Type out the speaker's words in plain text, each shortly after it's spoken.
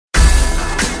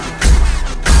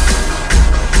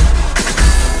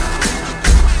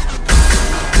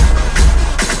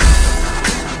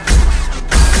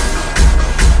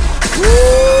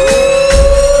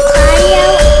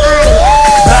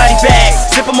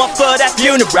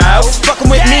unibrow. Fucking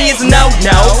with me is a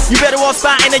no-no. You better walk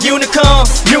spot in a unicorn.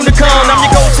 Unicorn, I'm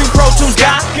your go-to Pro Tools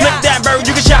guy. Flip that bird,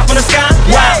 you can shot from the sky.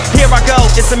 Wow, here I go,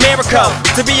 it's a miracle.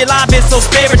 To be alive is so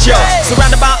spiritual.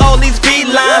 Surrounded by all these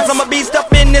felines, I'm a beast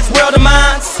up in this world of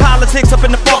mine. Politics up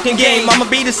in the fucking game, I'ma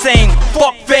be the same.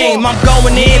 Fuck fame, I'm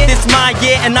going in, this my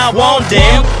year and I won't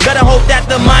damn. Better hope that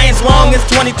the mind's wrong, it's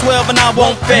 2012 and I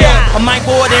won't fail. I might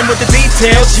board in with the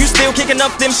details, you still kicking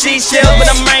up them seashells,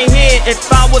 but I'm right here. If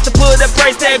I was to put a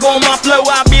price tag on my flow,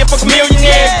 I'd be a fucking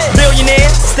millionaire. Billionaire,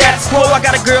 status quo, I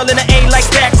got a girl in the A like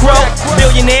Stack Crow.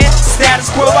 Billionaire, status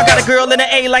quo, I got a girl in the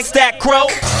A like Stack Crow.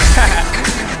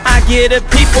 I give the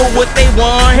people what they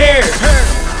want here.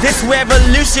 This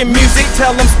revolution music,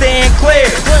 tell them stand clear.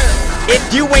 If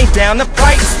you ain't down to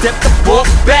fight, step the fuck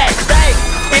back.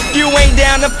 If you ain't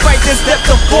down to fight, then step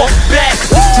the fuck back.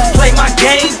 Play my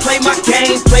game, play my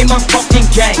game, play my fucking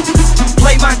game.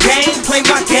 Play my game, play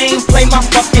my game, play my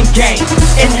fucking game.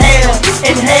 Inhale,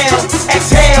 inhale,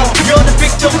 exhale, you're the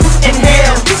victim.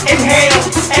 Inhale, inhale,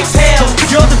 exhale,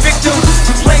 you're the victim.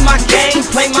 Play my game,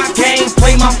 play my game,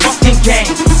 play my fucking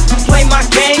game. Play my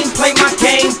game, play my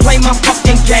game, play my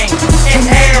fucking game.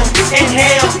 Inhale,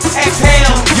 inhale,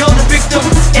 exhale, you're the victim.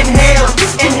 Inhale,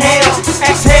 inhale,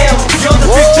 exhale, you're the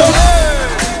victim.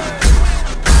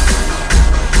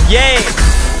 Yeah.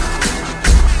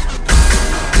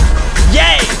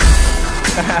 Yeah.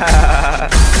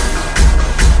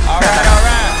 Alright.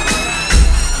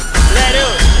 Let it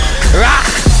rock.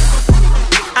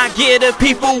 I give the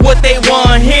people what they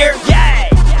want here. Yeah.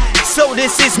 So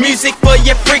this is music for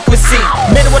your frequency.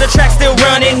 Middle of the track still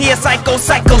running. Here psycho,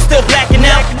 still blacking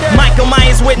out. Michael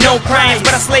Myers with no crimes,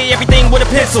 but I slay everything with a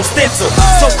pencil, stencil.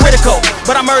 So critical,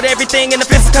 but I murder everything in the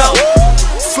physical.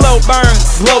 Slow burn,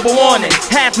 global warning,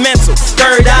 half mental,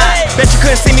 third eye. Bet you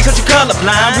couldn't see me cause you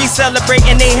colorblind. We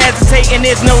celebrating, they hesitating,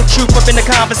 there's no truth up in the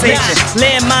conversation.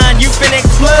 Landmine, you finna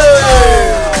explode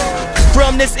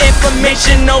from this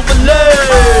information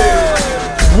overload.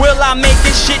 Will I make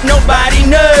this shit? Nobody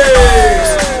knows.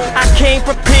 I came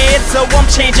prepared, so I'm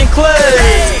changing clothes.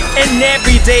 And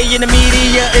every day in the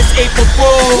media is April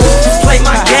Fool's. Play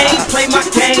my game, play my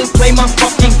game, play my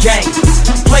fucking game.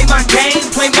 Play my game,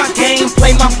 play my game,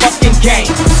 play my fucking game.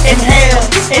 Inhale,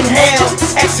 inhale,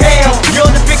 exhale,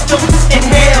 you're the victim.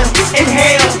 Inhale,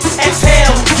 inhale,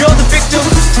 exhale, you're the victim.